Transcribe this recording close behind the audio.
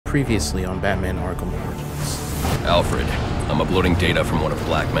Previously on Batman Arkham Origins. Alfred, I'm uploading data from one of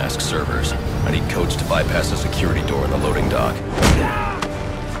Black Mask's servers. I need codes to bypass the security door in the loading dock.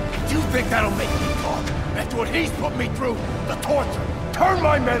 Do you think that'll make me talk? After what he's put me through, the torture, turned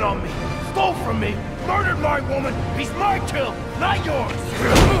my men on me, stole from me, murdered my woman, he's my kill, not yours!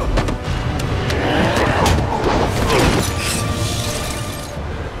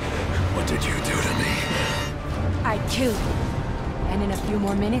 What did you do to me? I killed you. And in a few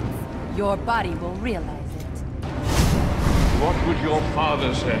more minutes, your body will realize it. What would your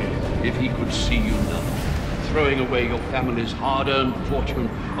father say if he could see you now, throwing away your family's hard-earned fortune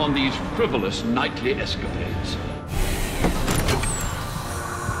on these frivolous nightly escapades?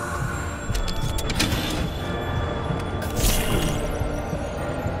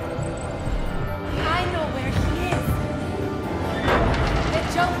 I know where he is. The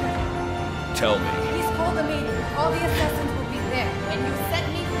Joker. Tell me. He's called a meeting. All the assassins will be there. When you set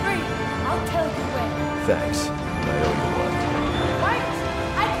me free, I'll tell you where. Thanks. I owe you one. Wait!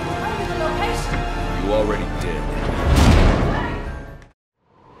 I can tell you the location. You already did.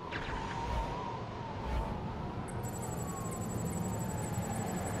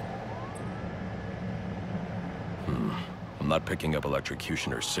 I'm not picking up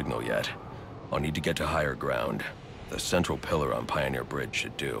Electrocutioner's signal yet. I'll need to get to higher ground. The central pillar on Pioneer Bridge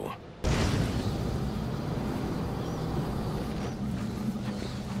should do.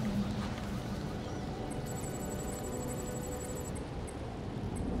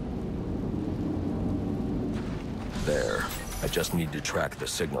 There. I just need to track the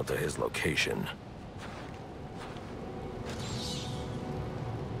signal to his location.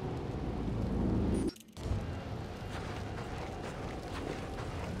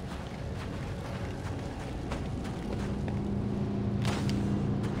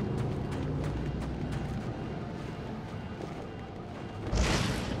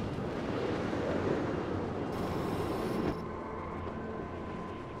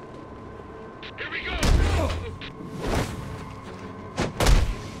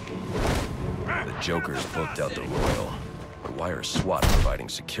 Joker's booked out the Royal, but why are SWAT providing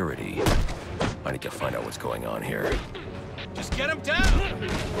security? I need to find out what's going on here. Just get him down!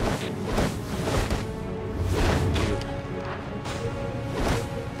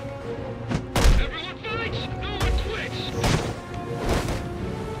 Everyone fights! No one quits!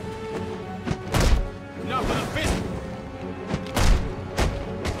 Enough of the fist!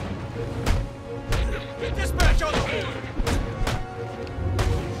 Dispatch on the board!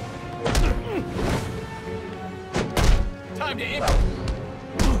 Time to in.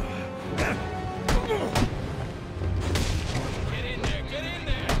 Get in there, get in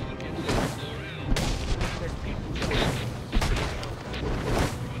there!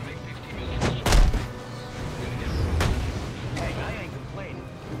 Hey, I ain't complaining.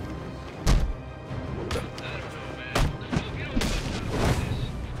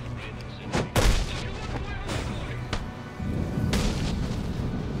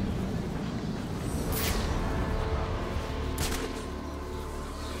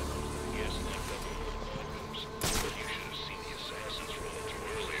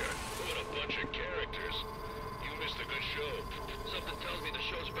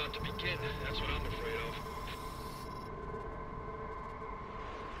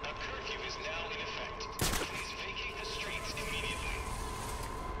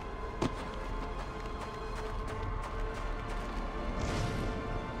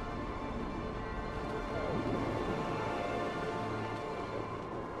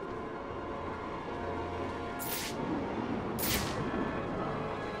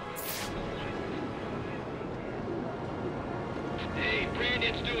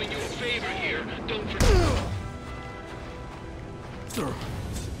 It's doing you a favor here. Don't forget.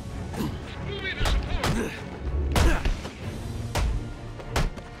 Move in to support.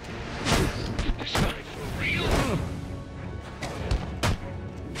 This guy for real?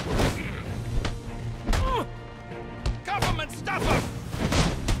 Cuff him and stuff him!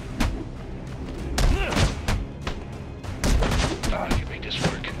 I can make this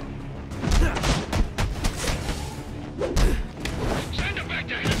work. Send him back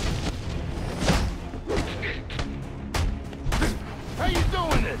to him! How you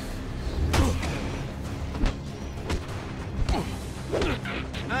doing this?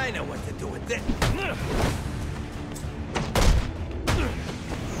 I know what to do with this.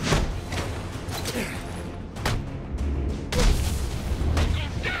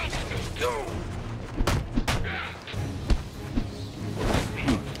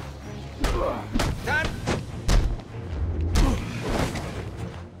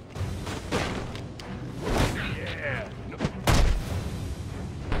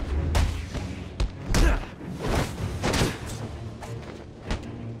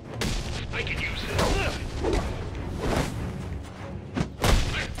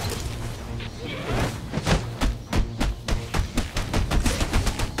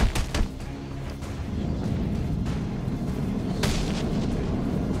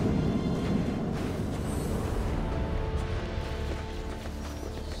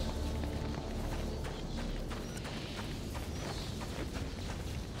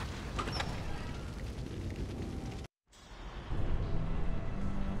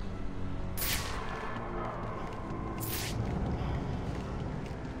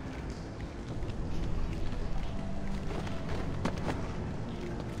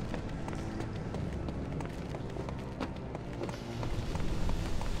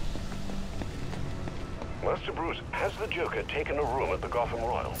 Master Bruce, has the Joker taken a room at the Gotham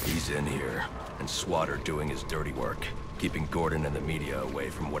Royal? He's in here, and SWAT are doing his dirty work, keeping Gordon and the media away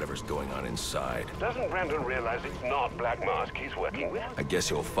from whatever's going on inside. Doesn't Brandon realize it's not Black Mask he's working with? I guess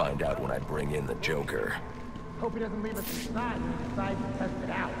he'll find out when I bring in the Joker. Hope he doesn't leave us inside and decide to test it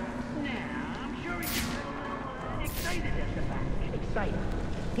out. Nah, I'm sure he's a little excited at the back. Excited?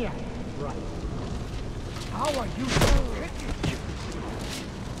 Yeah, right. How are you so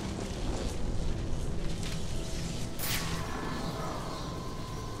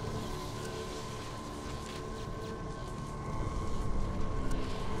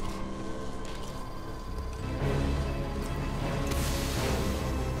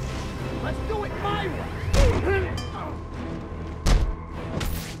Let's do it my way!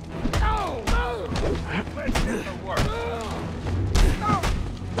 Let's get to work.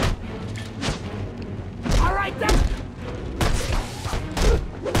 All right, then!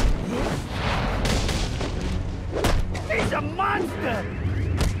 He's a monster!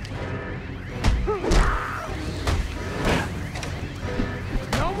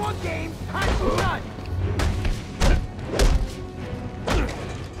 No more games, time to run!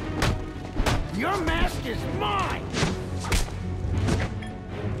 Your mask is mine!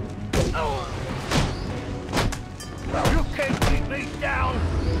 You can't keep me down!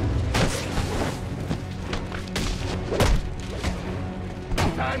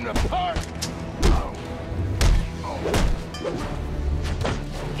 Time to part!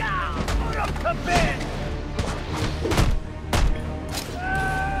 Put up to bed!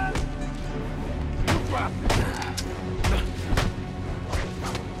 Drop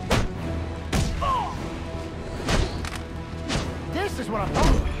This is what I'm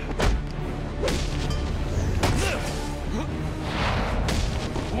talking about.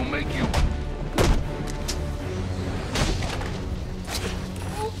 We'll make you...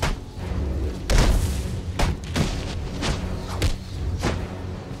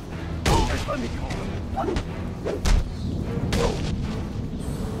 Let me go.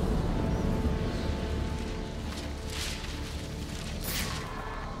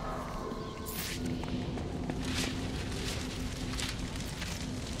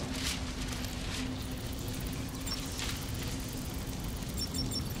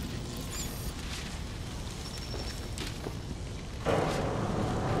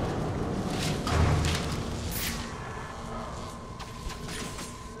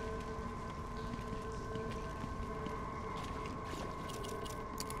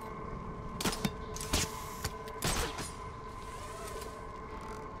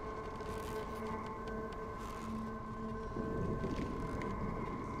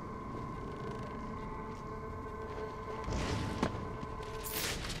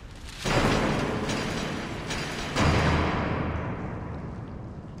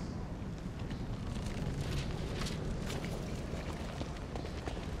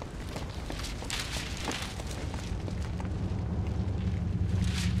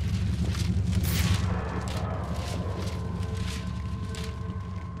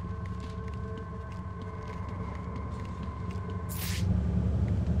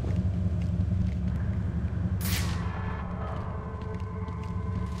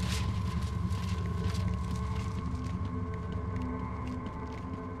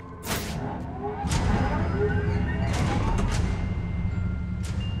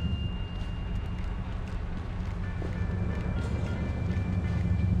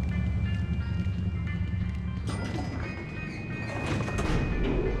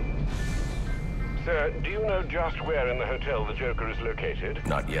 Sir, do you know just where in the hotel the Joker is located?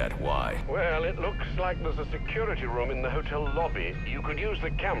 Not yet. Why? Well, it looks like there's a security room in the hotel lobby. You could use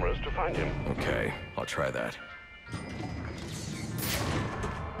the cameras to find him. Okay, I'll try that.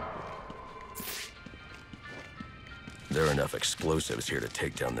 There are enough explosives here to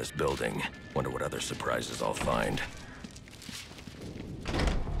take down this building. Wonder what other surprises I'll find.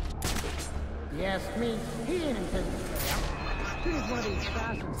 You ask me, he ain't intending to stay out. As soon as one of these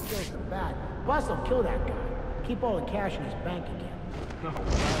assassins steals the bat, Boss will kill that guy. Keep all the cash in his bank again. No,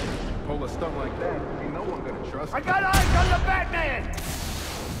 pull a stunt like that, ain't no one gonna trust I you. got eyes on the Batman!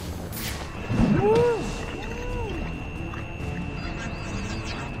 He's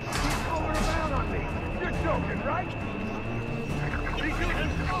going around on me. You're joking, right? He's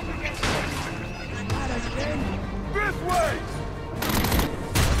using smoke against me. Not again. This way!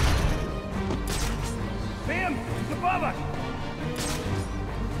 Sam, he's above us.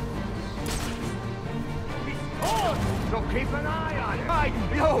 He's on! So keep an eye on him. Hi,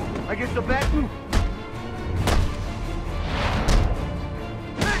 yo, I guess the bat...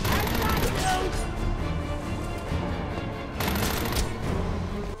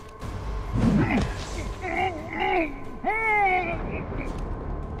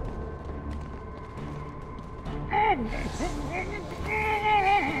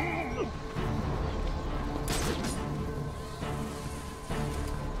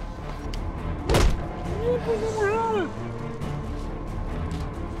 Put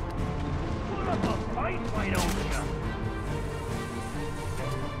up a fight, why don't you?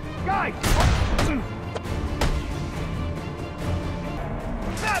 Guys!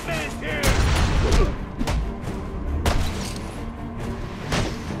 Batman's here!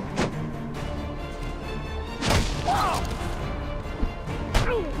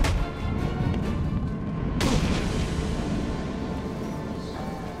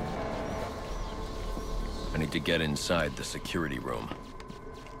 I need to get inside the security room.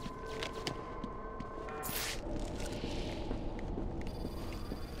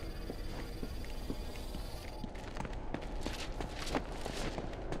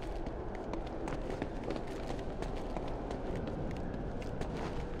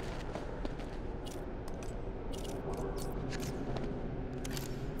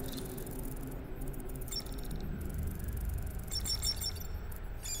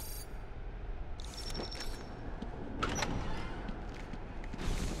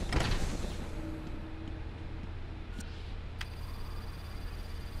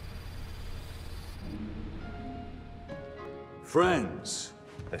 Friends,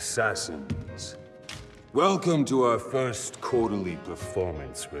 assassins, welcome to our first quarterly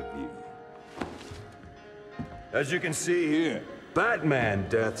performance review. As you can see here, Batman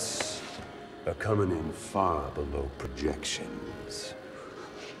deaths are coming in far below projections.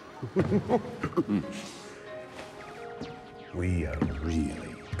 We are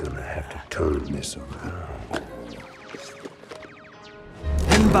really gonna have to turn this around.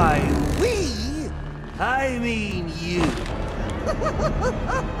 And by we, I mean you.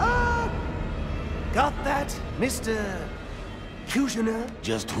 Got that, Mr. Cutioner?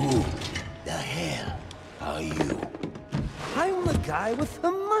 Just who the hell are you? I'm the guy with the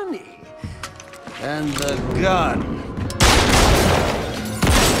money. And the gun.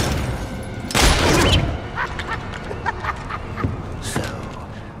 So,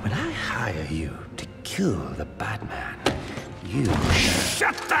 when I hire you to kill the Batman, you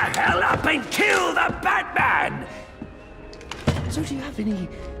shut the hell up and kill the Batman! So do you have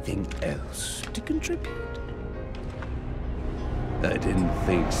anything else to contribute? I didn't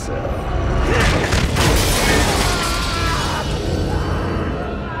think so.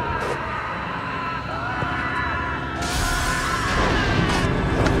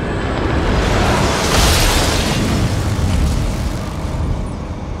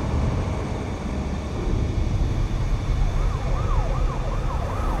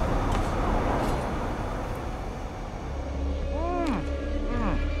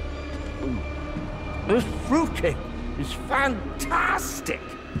 This fruitcake is fantastic!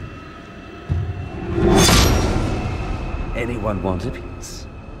 Anyone want a piece?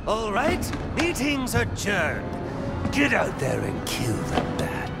 All right, meeting's adjourned. Get out there and kill the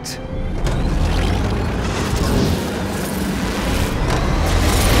bat.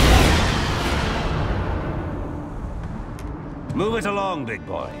 Move it along, big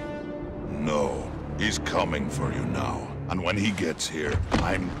boy. No, he's coming for you now. And when he gets here,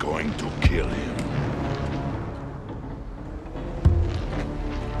 I'm going to kill him.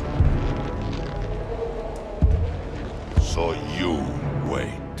 So you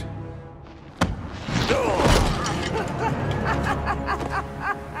wait.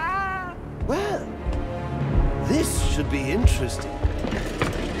 Well, this should be interesting.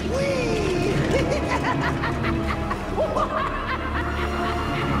 Whee!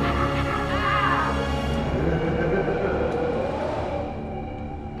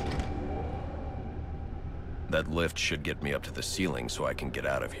 That lift should get me up to the ceiling so I can get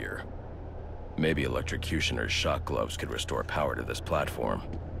out of here. Maybe electrocutioner's shock gloves could restore power to this platform.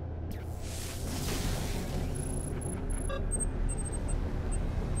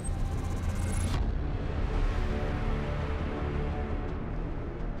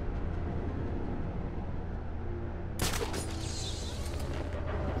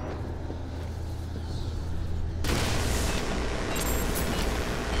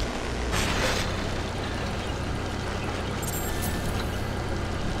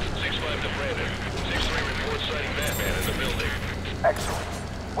 Excellent.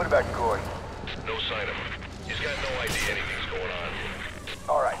 What about Gordon? No sign of him. He's got no idea anything's going on.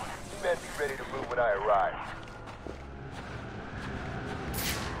 All right. You men be ready to move when I arrive.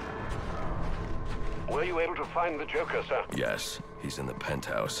 Were you able to find the Joker, sir? Yes, he's in the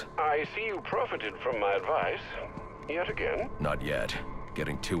penthouse. I see you profited from my advice. Yet again. Not yet.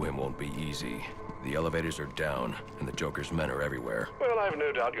 Getting to him won't be easy. The elevators are down, and the Joker's men are everywhere. Well, I've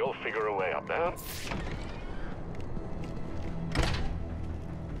no doubt you'll figure a way up there.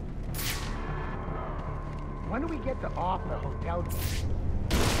 When do we get to off the hotel?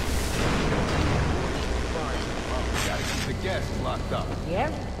 fine. Well, we gotta keep the guests locked up.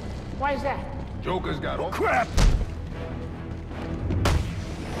 Yeah? Why is that? Joker's got all... Crap!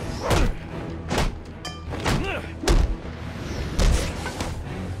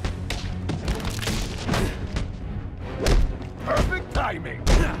 Perfect timing!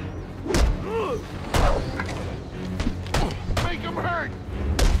 Make him hurt!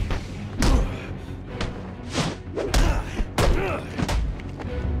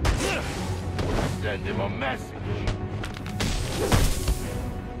 Send him a message.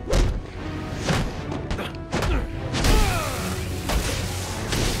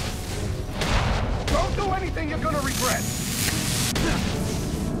 Don't do anything you're gonna regret!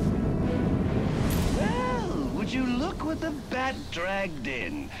 Well, would you look what the bat dragged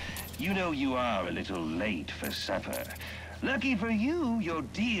in? You know you are a little late for supper. Lucky for you, your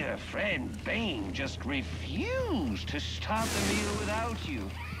dear friend Bane just refused to start the meal without you.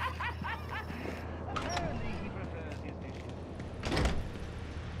 Apparently he prefers his dishes.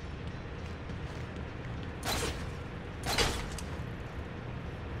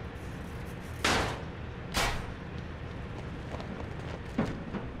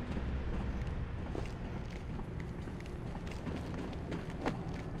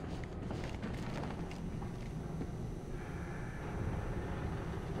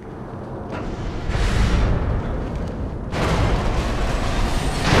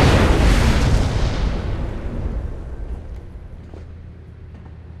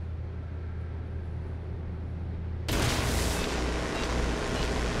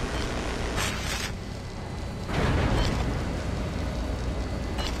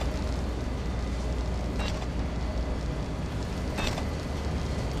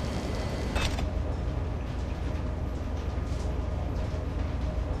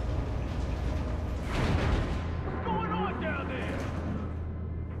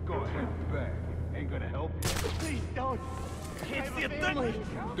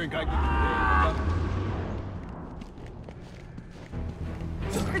 Think I can...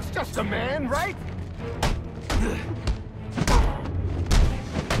 It's just a man, right?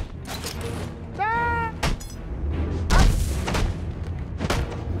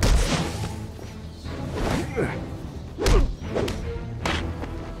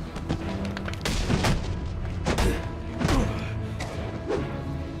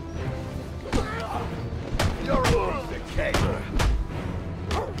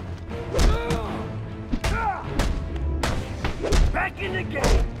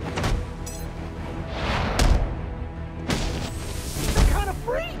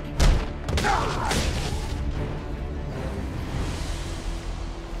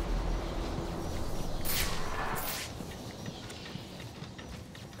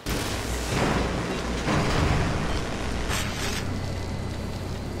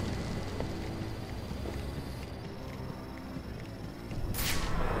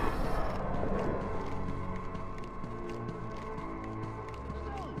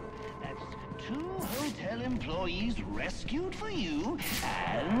 Employees rescued for you,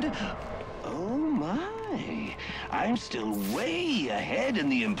 and oh my, I'm still way ahead in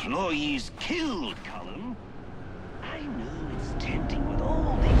the employees killed column. I know it's tempting with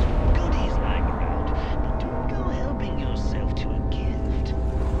all these goodies lying around, but don't go helping yourself to a gift.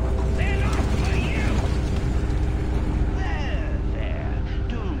 They're not for you! There,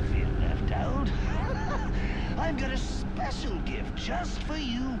 don't feel left out. I've got a special gift just for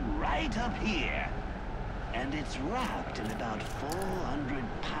you right up here. And it's wrapped in about 400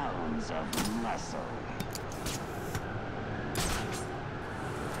 pounds of muscle.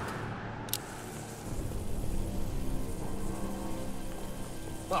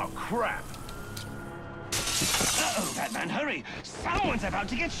 Oh, crap! Uh-oh, Batman, hurry! Someone's about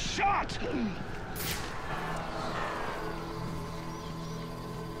to get shot!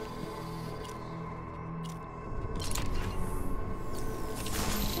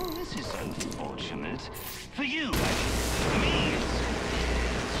 Well, this is unfortunate. For you, I mean, for me, it's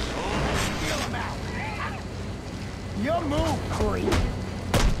so... Kill him out! Your move, creep!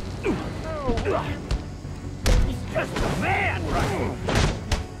 Oh. He's just a man, right?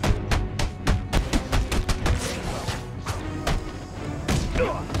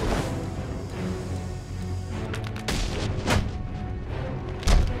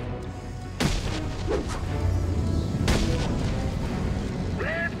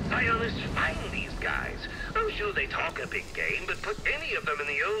 Red Nihilists find these guys. I'm sure they talk a big game, but put any of them in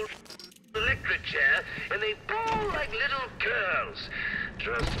the old electric chair, and they bawl like little girls.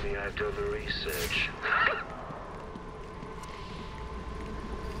 Trust me, I've done the research.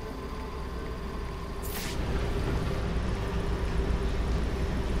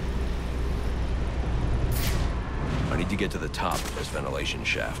 get to the top of this ventilation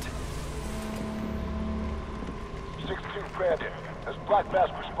shaft. 6-2 Brandon. Has Black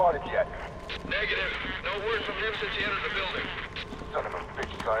Mask responded yet? Negative. No word from him since he entered the building. Son of a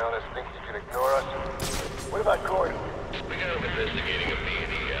bitch, Sionis thinks he can ignore us. What about Gordon? We got him investigating a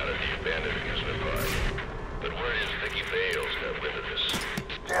BANE out of the abandoned amusement park. But word is Vicky Vale's got wind of this.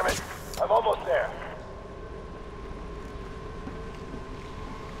 Damn it. I'm almost there.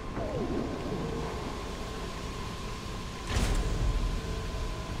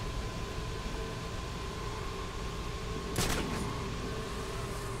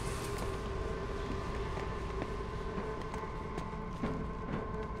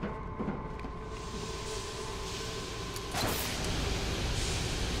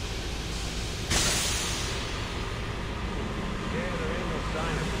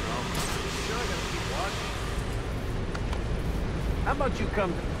 How about you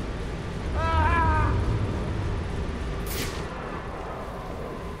come to...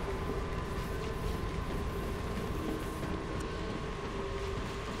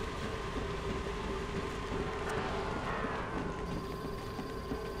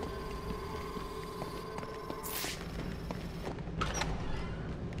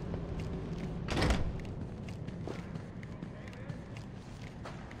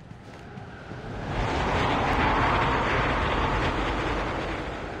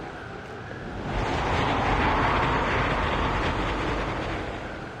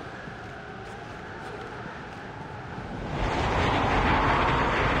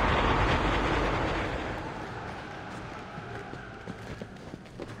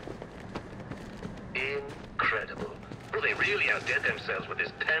 Incredible. Well, they really outdid themselves with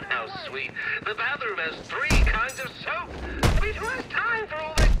this penthouse suite. The bathroom has 3 kinds of soap. I mean, who has time for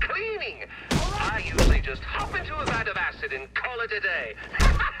all this cleaning? I usually just hop into a vat of acid and call it a day.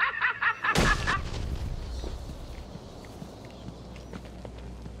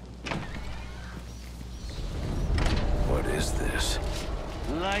 What is this?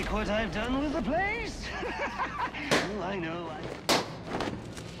 Like what I've done with the place? Oh, I know.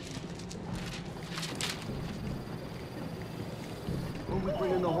 When we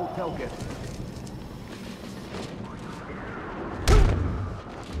bring in the hotel guests.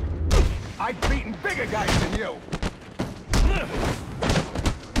 I've beaten bigger guys than you.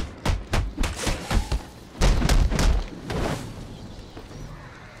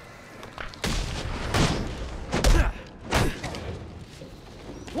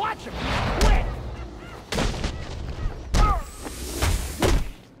 Watch him! Quick!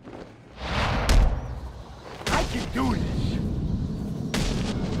 I can do this.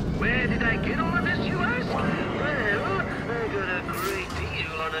 Where did I get all of this, you ask? Well, I got a great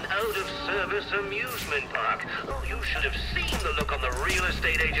deal on an out-of-service amusement park. Oh, you should have seen the look on the real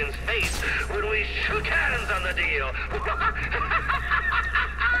estate agent's face when we shook hands on the deal.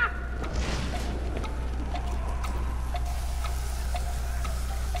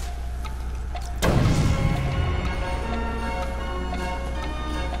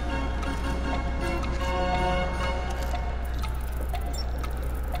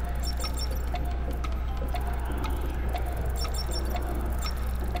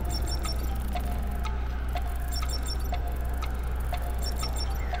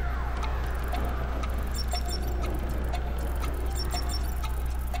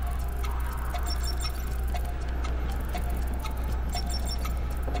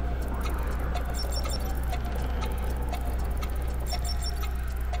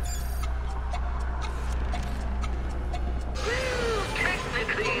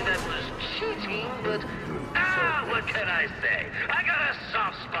 What can I say? I got a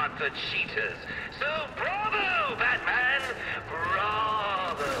soft spot for cheaters. So bravo, Batman!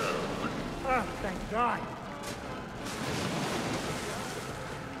 Bravo! Oh, thank God.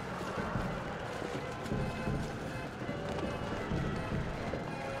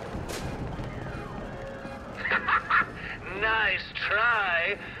 Nice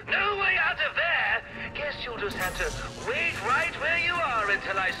try. No way out of there. Guess you'll just have to wait right where you are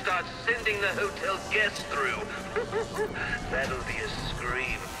until I start sending the hotel guests through. That'll be a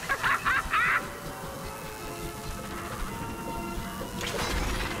scream.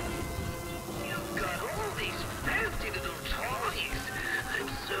 You've got all these fancy little toys. I'm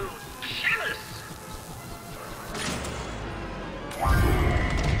so jealous.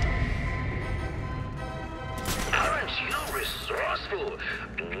 Aren't you resourceful?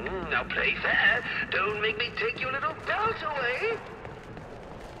 Now play fair. Don't make me take your little belt away.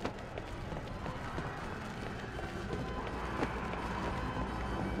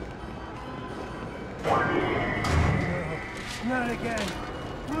 Not again.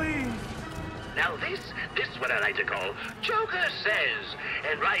 Please. Now this what I like to call Joker Says.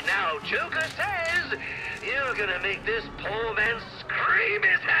 And right now, Joker says, you're gonna make this poor man scream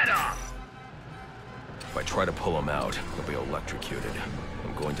his head off. If I try to pull him out, he'll be electrocuted.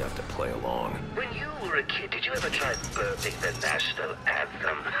 I'm going to have to play along. When you were a kid, did you ever try burping the national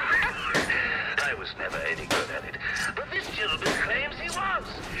anthem? I was never any good at it, but this gentleman claims he was.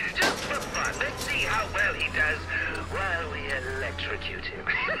 Just for fun, let's see how well he does while we electrocute him.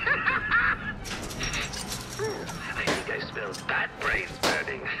 I think I smell bat brains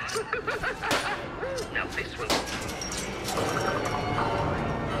burning. Now this one.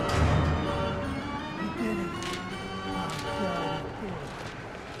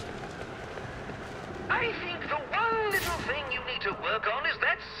 I think the one little thing you need to work on is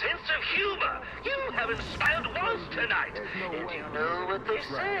that sense of humor. You haven't smiled once tonight. And you know what they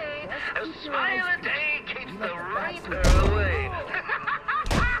say, a smile a day keeps the reaper away.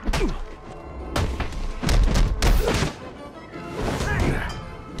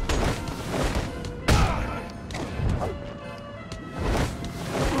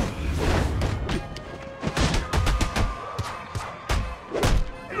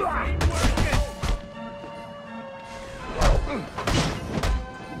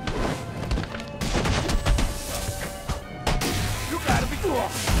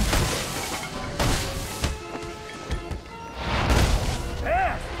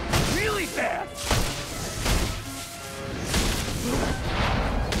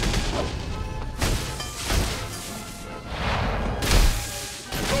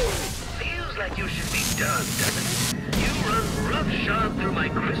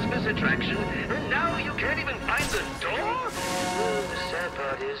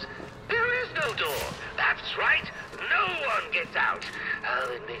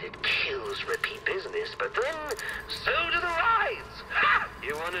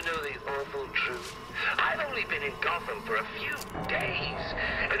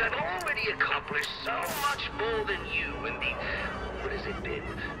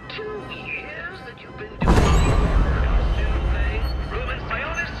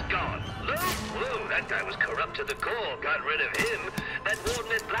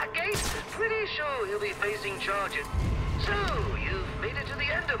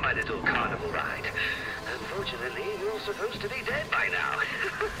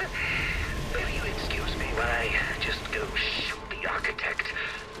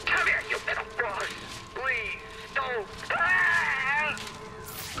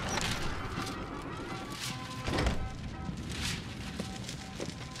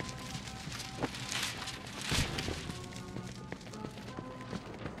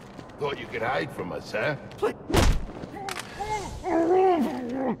 Thought you could hide from us, huh?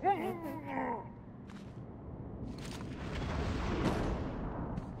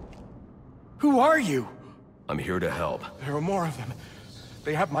 Who are you? I'm here to help. There are more of them.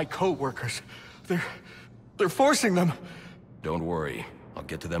 They have my co-workers. They're forcing them. Don't worry. I'll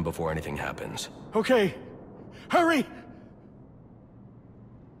get to them before anything happens. Okay. Hurry!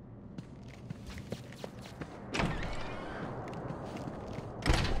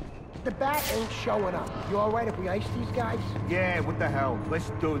 The bat ain't showing up. You alright if we ice these guys? Yeah, what the hell?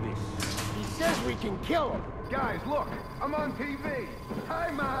 Let's do this. He says we can kill him. Guys, look! I'm on TV! Hi,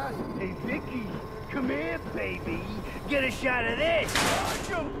 Ma! Hey, Vicky! Come here, baby! Get a shot of this!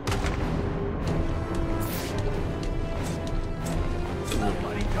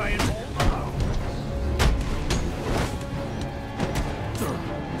 Somebody try and hold on!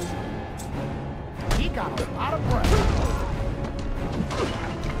 He got a lot of breath.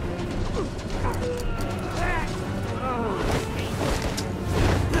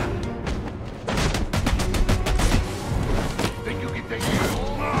 Think you can take me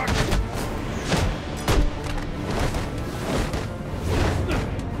home?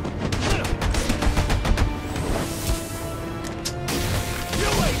 You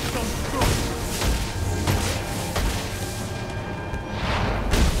ain't so strong!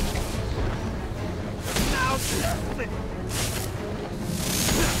 Now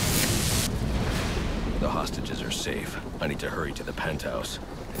The hostages are safe. I need to hurry to the penthouse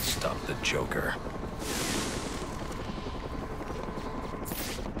and stop the Joker.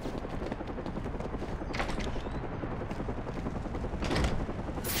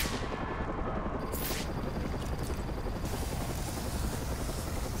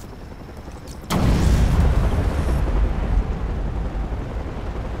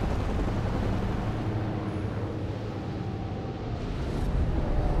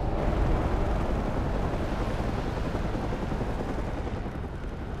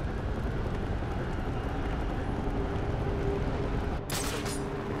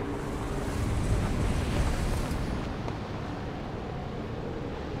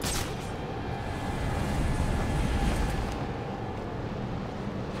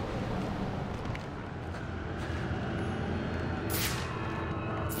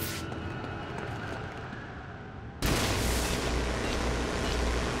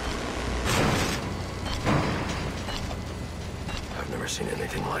 seen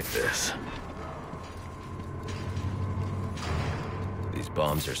anything like this. These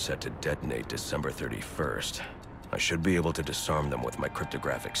bombs are set to detonate December 31st. I should be able to disarm them with my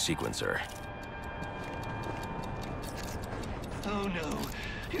cryptographic sequencer. Oh no!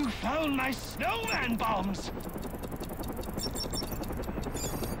 You found my snowman bombs!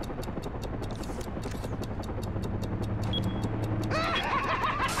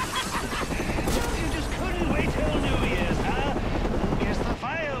 You just couldn't wait till New Year's, huh? Guess the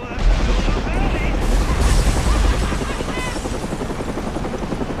fireworks are going up early.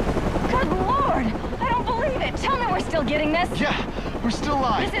 Good Lord! I don't believe it! Tell me we're still getting this! Yeah, we're still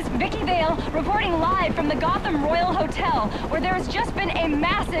live. This is Vicky Vale reporting live from the Gotham Royal Hotel, where there has just been a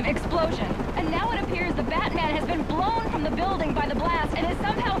massive explosion. And now it appears the Batman has been blown from the building by the blast and is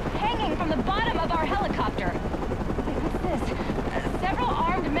somehow hanging from the bottom of our helicopter. Wait, what's this? Several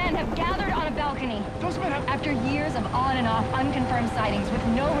armed men have gathered on a balcony. Those men have... After years of on and off unconfirmed sightings with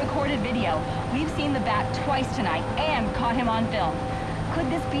no recorded video, we've seen the Bat twice tonight and caught him on film. Could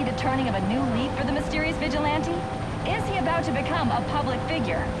this be the turning of a new leaf for the mysterious vigilante? Is he about to become a public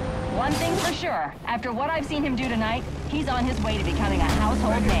figure? One thing for sure, after what I've seen him do tonight, he's on his way to becoming a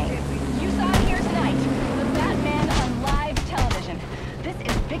household name. You saw it here tonight, the Batman on live television. This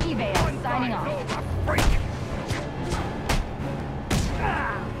is Vicky Vale signing off.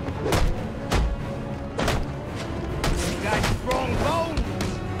 You got strong bones.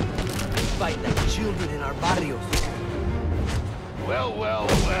 We fight like children in our barrios. Well, well,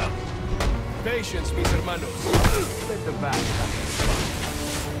 well. Patience, mis hermanos. Let the bat come.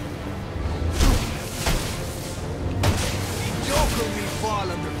 The Joker will fall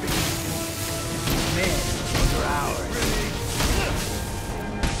under me. Men are ours.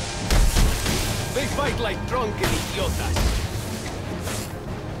 They fight like drunken idiotas.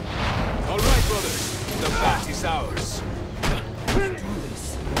 All right, brothers. The bat is ours. Let's do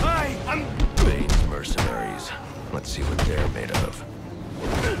this. I'm... Bane's mercenaries. Let's see what they're made of.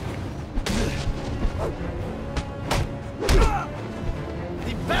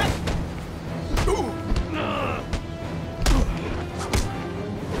 The bat!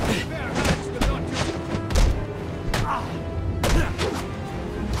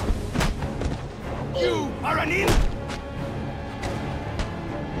 You are an in!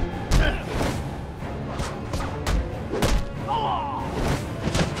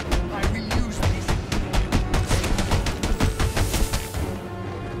 I will use this.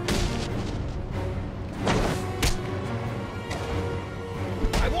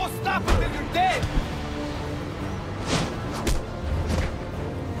 I won't stop until you're dead!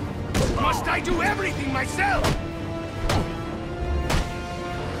 Must I do everything myself?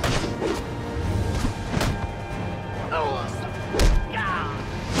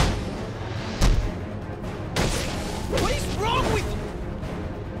 What is wrong with you?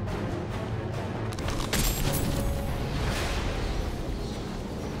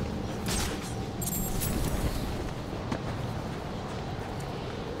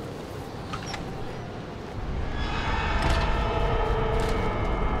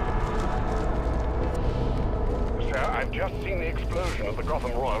 I've just seen the explosion of the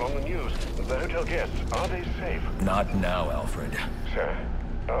Gotham Royal on the news. The hotel guests, are they safe? Not now, Alfred. Sir,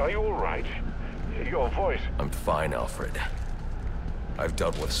 are you all right? Your voice... I'm fine, Alfred. I've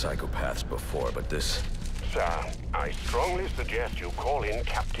dealt with psychopaths before, but this... Sir, I strongly suggest you call in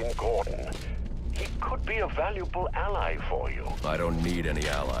Captain Gordon. He could be a valuable ally for you. I don't need any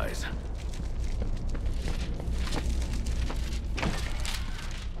allies.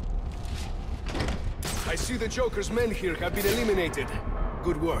 I see the Joker's men here have been eliminated.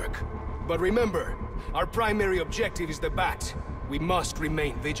 Good work. But remember, our primary objective is the Bat. We must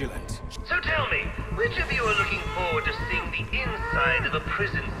remain vigilant. So tell me, which of you are looking forward to seeing the inside of a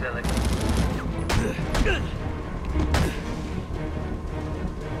prison cell again?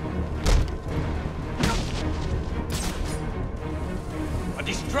 A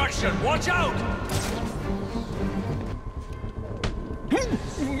distraction! Watch out!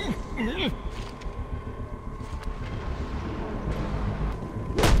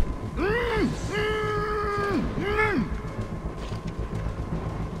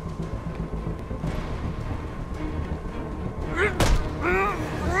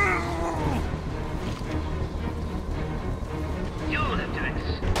 You'll have to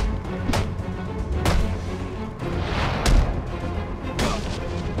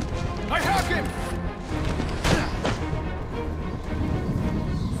I have him!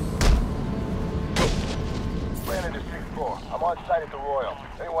 Brandon to 6-4. I'm on site at the Royal.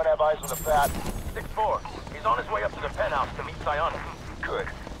 Anyone have eyes on the Bat? 6-4. He's on his way up to the penthouse to meet Sayana. Good.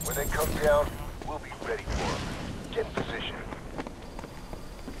 When they come down, we'll be ready for him. Get in position.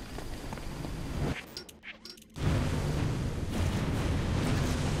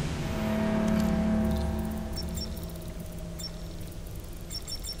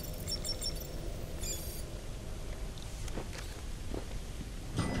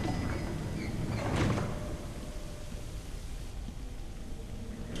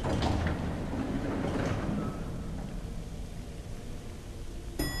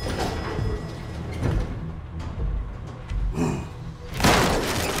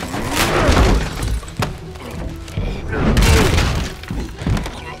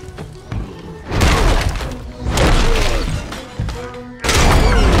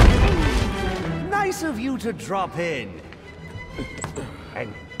 of you to drop in.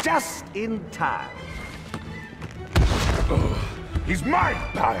 And just in time. He's mine,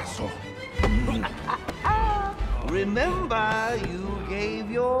 Payaso! Remember, you gave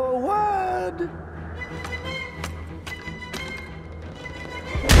your word.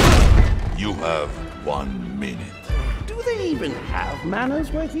 You have 1 minute. Do they even have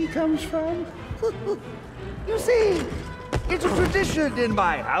manners where he comes from? You see, it's a tradition in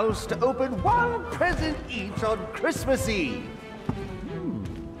my house to open one present each on Christmas Eve.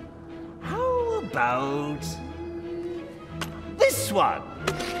 How about this one?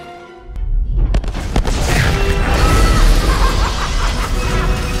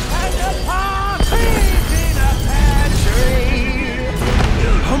 And a partridge in a pear tree.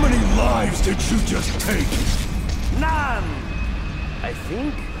 How many lives did you just take? None. I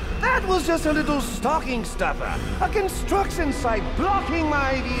think that was just a little stocking stuffer. A construction site blocking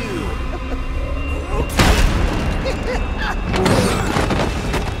my view.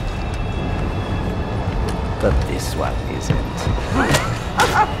 But this one isn't.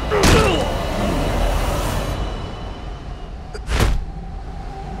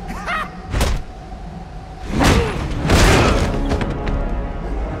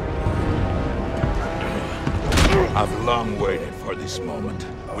 I've long waited for this moment.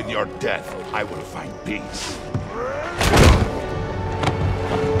 With your death, I will find peace.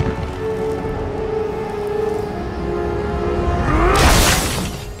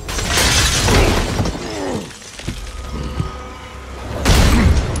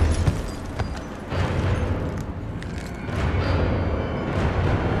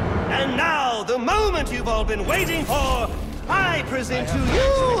 And now, the moment you've all been waiting for, I present to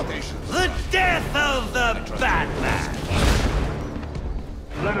you the death of the Batman.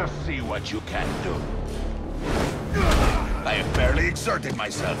 Let us see what you can do. I have barely exerted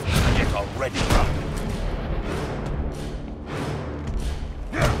myself, and yet already rocked.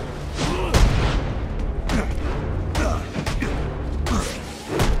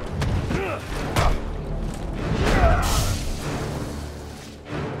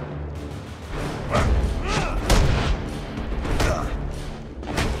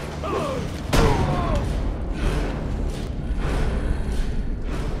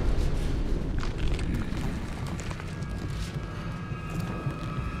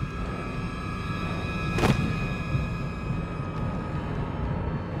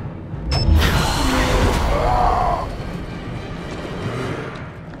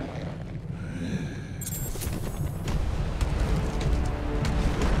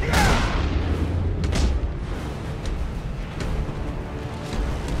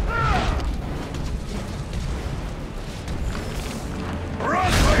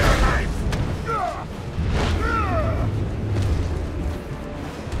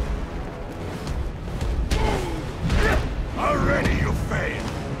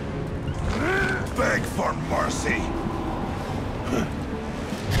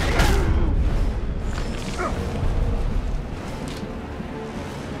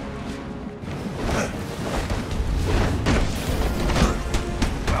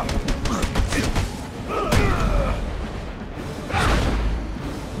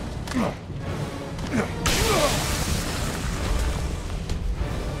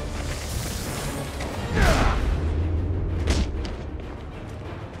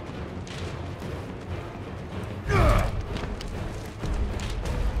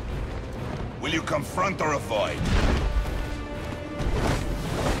 Will you confront or avoid?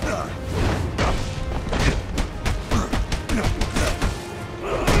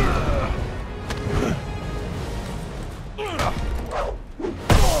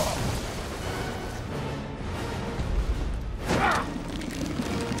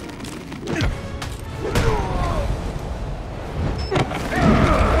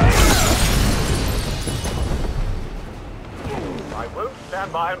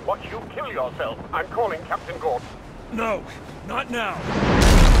 Stand by and watch you kill yourself. I'm calling Captain Gordon. No, not now.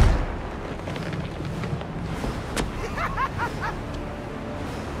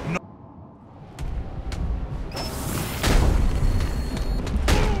 No.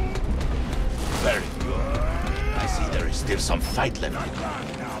 Very good. I see there is still some fight left.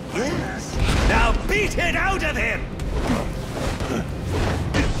 Yes. Now beat it out of him!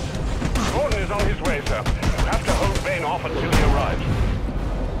 Gordon is on his way, sir. You have to hold BANE off until he arrives.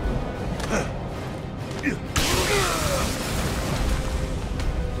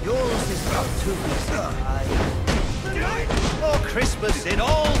 Yours is not too busy. For Christmas, in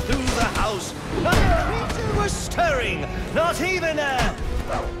all through the house, not a creature was stirring, not even a...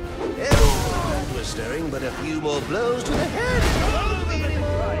 Everyone was stirring, but a few more blows to the head.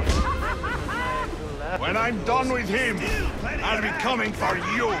 When I'm done with him, I'll be coming for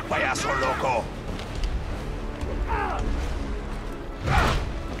you, payaso loco.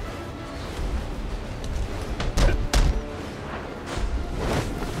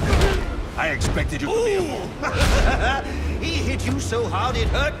 I expected you to be a wolf. He hit you so hard it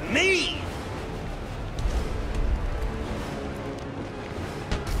hurt me!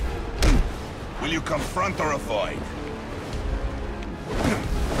 Will you confront or avoid?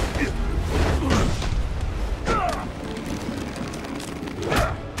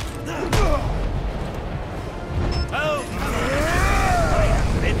 Oh!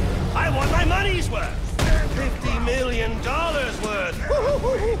 I want my money's worth! $50 million worth!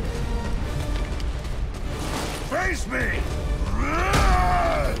 Face me!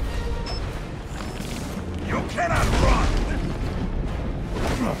 You cannot run!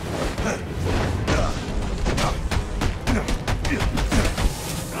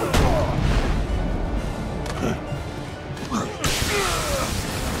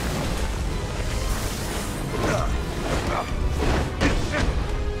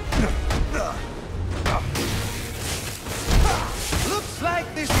 Looks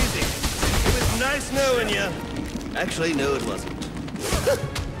like this is it. It was nice knowing you. Actually, no, it wasn't.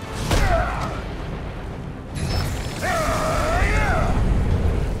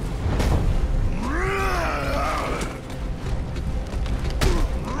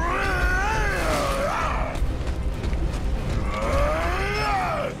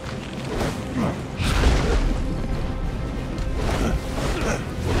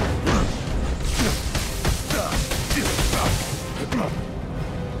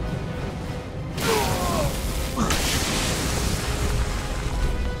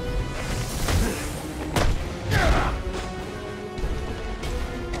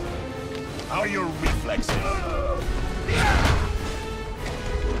 How are your reflexes?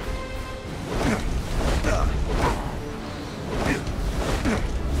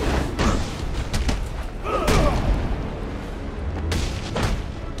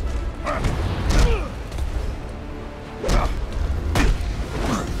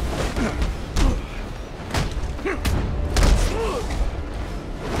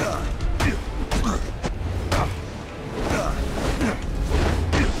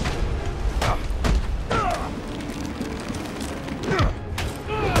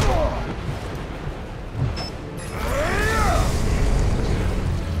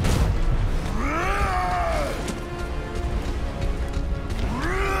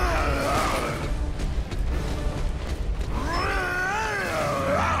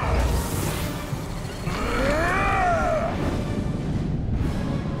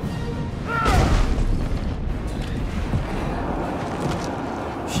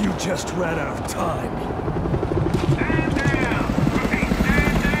 You just ran out of time.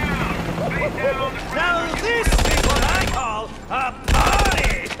 Now this is what I call a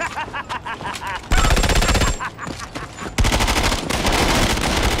party!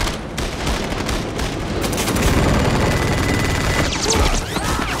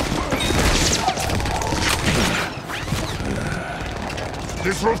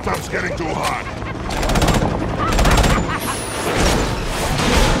 This rooftop's getting too hot.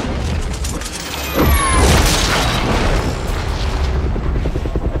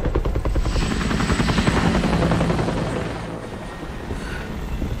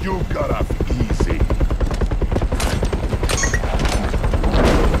 You got off easy.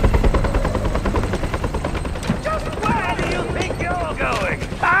 Just where do you think you're going,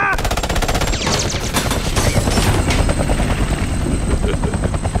 huh?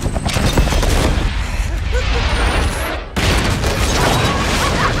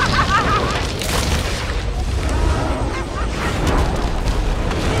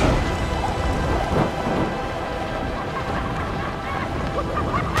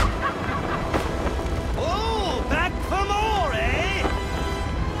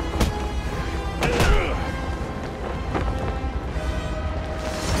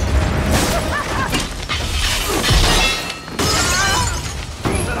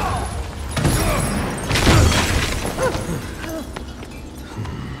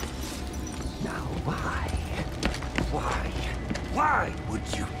 Why would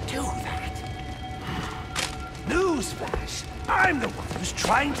you do that? Newsflash! I'm the one who's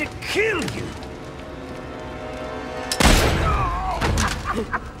trying to kill you!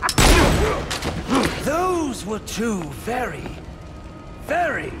 Those were two very,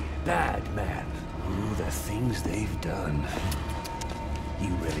 very bad men. Ooh, the things they've done.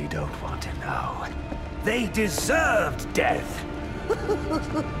 You really don't want to know. They deserved death!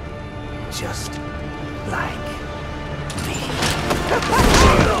 Just like me.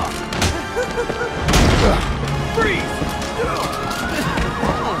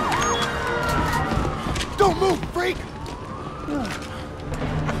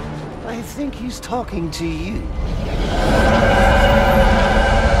 think he's talking to you.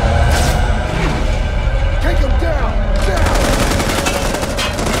 Take him down!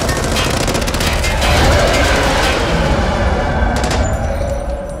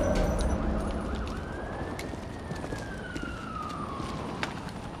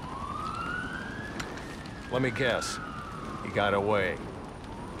 Let me guess. He got away.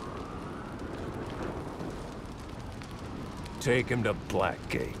 Take him to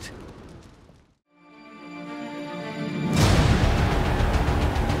Blackgate.